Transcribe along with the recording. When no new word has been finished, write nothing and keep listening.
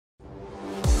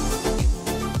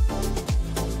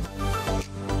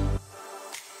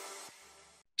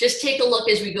Just take a look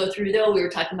as we go through though. We were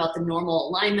talking about the normal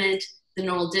alignment, the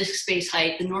normal disc space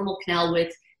height, the normal canal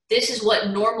width. This is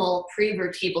what normal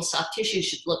prevertebral soft tissue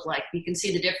should look like. You can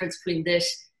see the difference between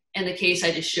this and the case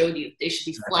I just showed you. They should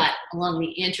be flat along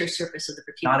the anterior surface of the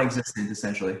vertebra. Non-existent,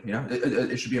 essentially. You know,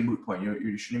 it should be a moot point.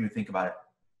 You shouldn't even think about it.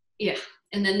 Yeah,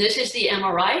 and then this is the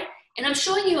MRI. And I'm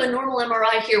showing you a normal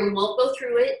MRI here. We won't go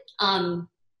through it.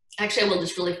 Actually, I will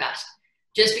just really fast,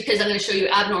 just because I'm going to show you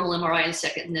abnormal MRI in a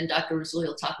second, and then Dr. Rasouli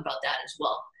will talk about that as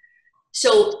well.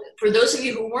 So for those of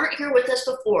you who weren't here with us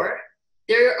before,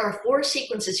 there are 4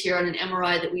 sequences here on an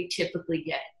MRI that we typically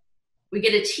get. We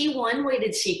get a T1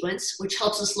 weighted sequence, which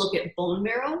helps us look at bone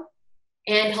marrow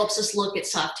and helps us look at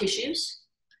soft tissues.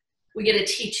 We get a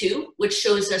T2, which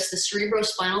shows us the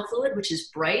cerebrospinal fluid, which is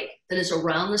bright, that is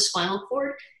around the spinal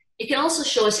cord. It can also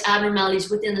show us abnormalities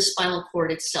within the spinal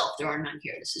cord itself. There are none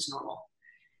here. This is normal.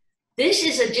 This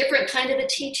is a different kind of a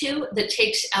T2 that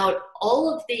takes out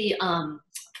all of the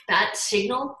fat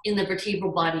signal in the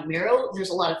vertebral body marrow. There's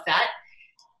a lot of fat.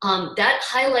 That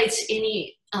highlights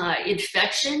any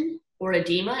infection or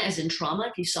edema, as in trauma,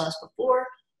 if you saw this before,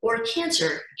 or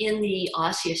cancer in the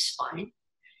osseous spine.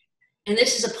 And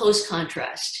this is a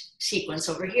post-contrast sequence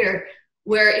over here,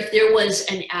 where if there was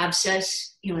an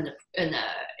abscess, you know, in the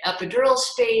epidural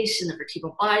space, in the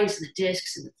vertebral bodies, in the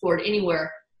discs, in the cord,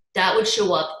 anywhere, that would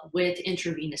show up with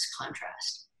intravenous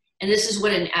contrast. And this is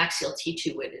what an axial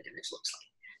T2 weighted image looks like.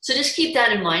 So just keep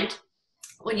that in mind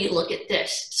when you look at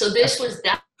this. So this was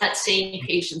that same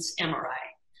patient's MRI.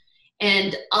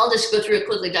 And I'll just go through it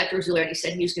quickly. Dr. Rasouli already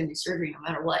said he was going to do surgery no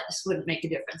matter what. This wouldn't make a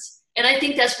difference. And I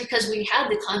think that's because we had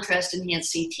the contrast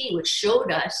enhanced CT, which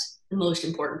showed us the most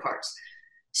important parts.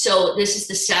 So this is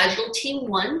the sagittal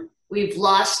T1. We've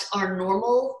lost our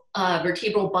normal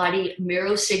vertebral body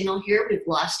marrow signal here. We've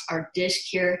lost our disc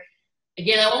here.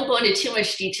 Again, I won't go into too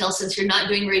much detail since you're not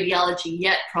doing radiology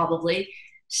yet, probably.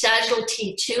 Sagittal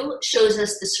T2 shows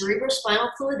us the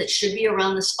cerebrospinal fluid that should be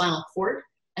around the spinal cord.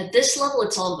 At this level,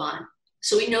 it's all gone.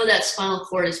 So we know that spinal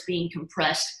cord is being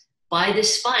compressed by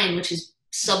this spine, which is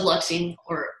subluxing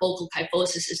or focal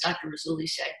kyphosis, as Dr. Rasouli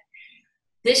said.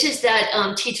 This is that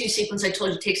T2 sequence I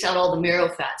told you takes out all the marrow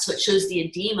fat. So it shows the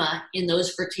edema in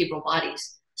those vertebral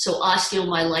bodies. So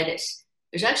osteomyelitis.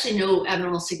 There's actually no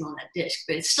abnormal signal in that disc,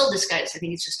 but it's still disguised. I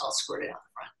think it's just all squirted out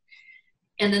the front.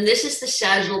 And then this is the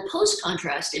sagittal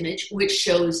post-contrast image, which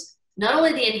shows not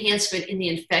only the enhancement in the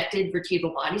infected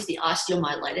vertebral bodies, the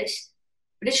osteomyelitis,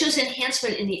 but it shows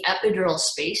enhancement in the epidural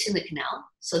space in the canal.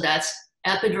 So that's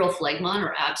epidural phlegmon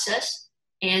or abscess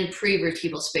and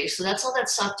prevertebral space. So that's all that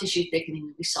soft tissue thickening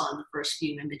that we saw in the first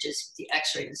few images, the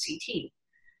X-ray and CT.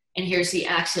 And here's the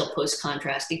axial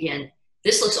post-contrast again.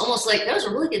 This looks almost like, that was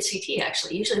a really good CT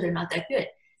actually. Usually they're not that good.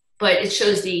 But it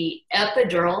shows the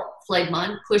epidural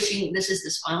phlegmon pushing, this is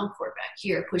the spinal cord back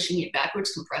here, pushing it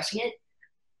backwards, compressing it.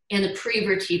 And the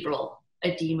prevertebral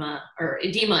edema, or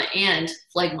edema and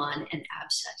phlegmon and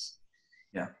abscess.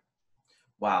 Yeah.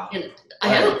 Wow. And I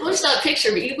have a post-op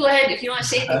picture, but you go ahead if you want to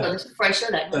say anything about this before I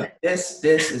show that. Look, this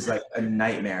is like a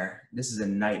nightmare. This is a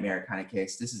nightmare kind of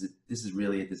case. This is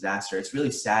really a disaster. It's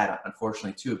really sad,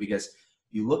 unfortunately, too, because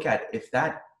you look at if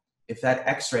that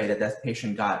X-ray that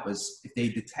patient got was, if they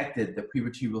detected the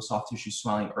prevertebral soft tissue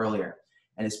swelling earlier,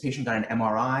 and this patient got an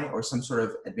MRI or some sort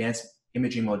of advanced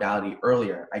imaging modality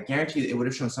earlier, I guarantee it would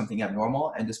have shown something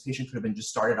abnormal, and this patient could have been just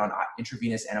started on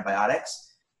intravenous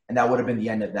antibiotics, and that would have been the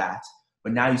end of that.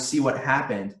 But now you see what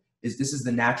happened is this is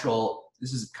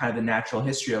kind of the natural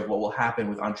history of what will happen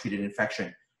with untreated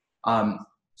infection.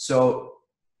 So,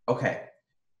 okay,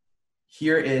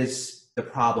 here is the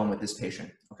problem with this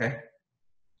patient, okay?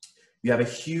 You have a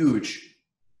huge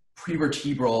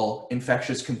prevertebral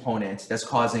infectious component that's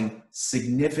causing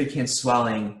significant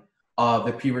swelling of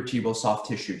the prevertebral soft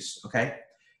tissues, okay?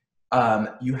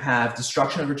 You have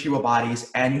destruction of vertebral bodies,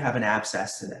 and you have an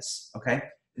abscess to this, okay?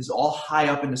 This is all high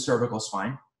up in the cervical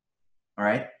spine, all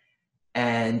right?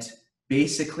 And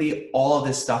basically all of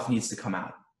this stuff needs to come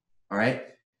out, all right?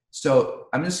 So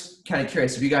I'm just kind of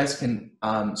curious if you guys can,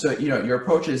 so you know, your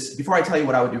approach is, before I tell you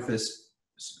what I would do for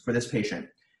this patient,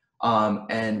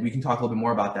 and we can talk a little bit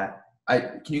more about that,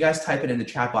 can you guys type it in the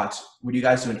chat box? Would you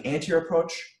guys do an anterior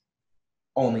approach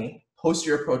only,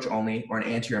 posterior approach only, or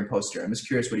an anterior and posterior? I'm just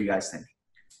curious what you guys think.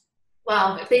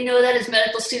 Wow, if they know that as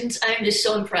medical students, I am just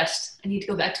so impressed. I need to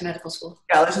go back to medical school.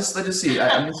 Yeah, let's just see.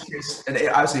 I'm just curious, and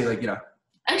obviously, like, you know.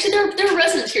 Actually, there are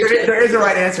residents here. There is a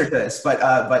right answer to this, but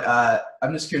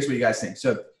I'm just curious what you guys think.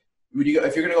 So, if you're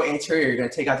going to go anterior, you're going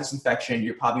to take out this infection.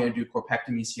 You're probably going to do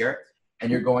corpectomies here,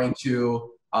 and you're going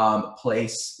to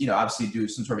place, you know, obviously do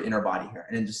some sort of inner body here,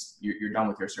 and then just you're done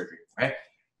with your surgery, right?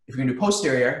 If you're gonna do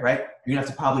posterior, right, you're gonna have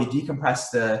to probably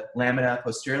decompress the lamina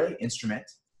posteriorly, instrument,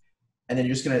 and then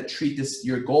you're just gonna treat this.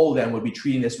 Your goal then would be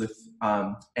treating this with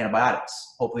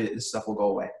antibiotics. Hopefully this stuff will go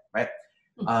away, right?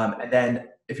 And then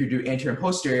if you do anterior and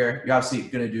posterior, you're obviously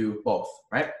gonna do both,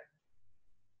 right?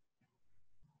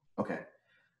 Okay,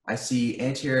 I see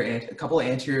anterior and a couple of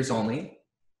anteriors only.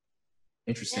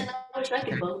 Interesting. Yeah, I wish I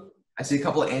could vote. I see a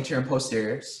couple of anterior and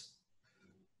posteriors.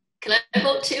 Can I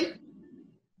vote too?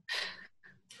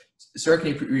 Sir, can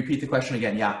you repeat the question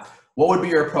again? Yeah. What would be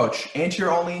your approach?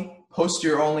 Anterior only,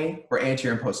 posterior only, or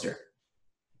anterior and posterior?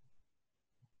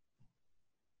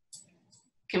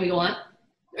 Can we go on?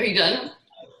 Are you done?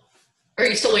 Or are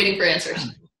you still waiting for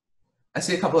answers? I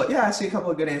see a couple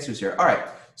of good answers here. All right.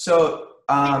 So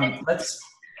let's.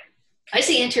 I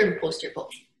see anterior and posterior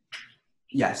both.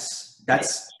 Yes,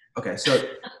 that's okay. So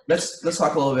let's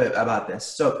talk a little bit about this.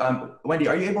 So Wendy,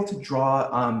 are you able to draw?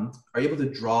 Are you able to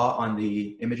draw on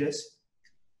the images?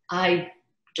 I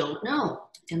don't know.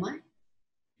 Am I?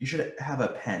 You should have a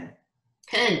pen.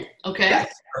 Pen. Okay.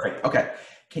 Yes, perfect. Okay.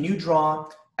 Can you draw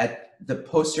at the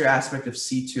posterior aspect of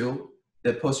C2,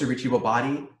 the posterior vertebral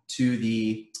body, to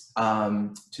the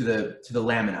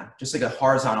lamina, just like a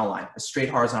horizontal line, a straight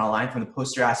horizontal line from the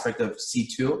posterior aspect of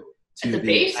C2 to the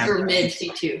base lamina. Or mid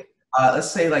C2?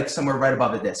 Let's say like somewhere right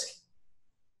above the disc.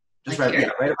 Just like right,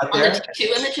 right about there. On the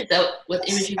T2 image, is that what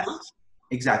image you want?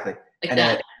 Exactly. Like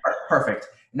that. Perfect.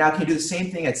 Now can you do the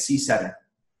same thing at C7?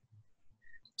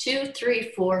 2,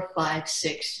 3, 4, 5,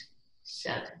 6,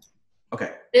 7.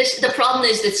 Okay. The problem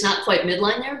is it's not quite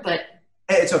midline there, but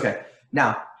it's okay.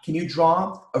 Now, can you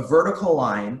draw a vertical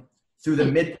line through the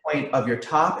midpoint of your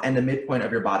top and the midpoint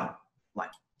of your bottom line?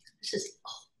 This is,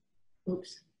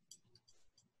 oops.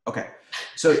 Okay.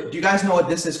 So do you guys know what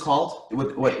this is called?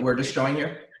 What we're just showing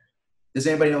here? Does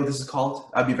anybody know what this is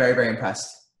called? I'd be very, very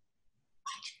impressed.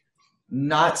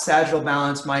 Not sagittal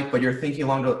balance, Mike, but you're thinking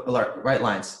along the right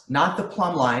lines. Not the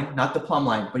plumb line,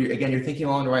 but you're thinking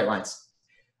along the right lines.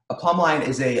 A plumb line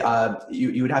is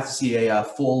you would have to see a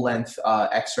full length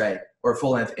X-ray or a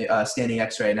full length standing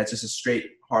X-ray, and that's just a straight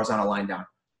horizontal line down.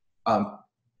 All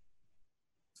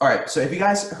right, so have you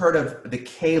guys heard of the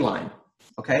K line?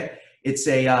 Okay, it's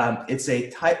a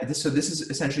type. So this is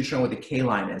essentially showing what the K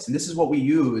line is, and this is what we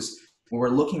use when we're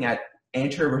looking at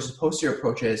anterior versus posterior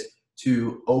approaches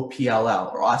to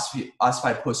OPLL, or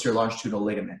ossified posterior longitudinal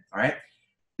ligament. All right.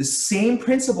 The same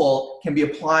principle can be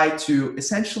applied to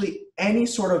essentially any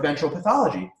sort of ventral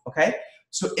pathology, okay?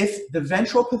 So if the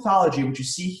ventral pathology, which you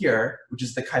see here, which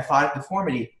is the kyphotic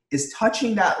deformity, is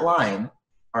touching that line,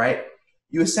 all right,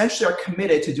 you essentially are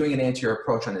committed to doing an anterior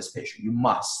approach on this patient. You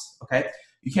must, okay?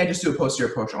 You can't just do a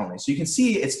posterior approach only. So you can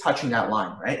see it's touching that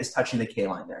line, right? It's touching the K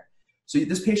line there. So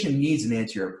this patient needs an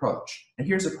anterior approach. And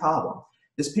here's the problem.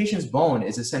 This patient's bone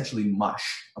is essentially mush,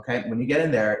 okay? When you get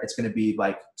in there, it's gonna be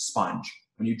like sponge.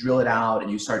 When you drill it out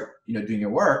and you start, doing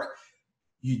your work,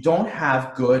 you don't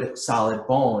have good solid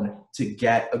bone to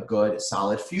get a good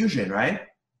solid fusion, right?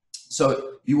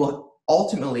 So you will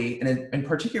ultimately, and in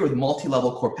particular with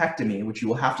multi-level corpectomy, which you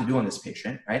will have to do on this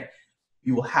patient, right?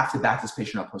 You will have to back this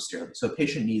patient up posteriorly. So a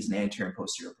patient needs an anterior and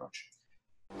posterior approach.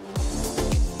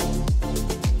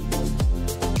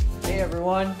 Hey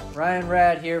everyone, Ryan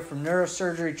Rad here from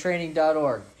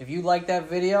Neurosurgerytraining.org. If you like that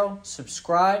video,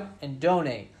 subscribe and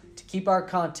donate to keep our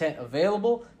content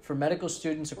available for medical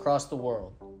students across the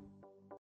world.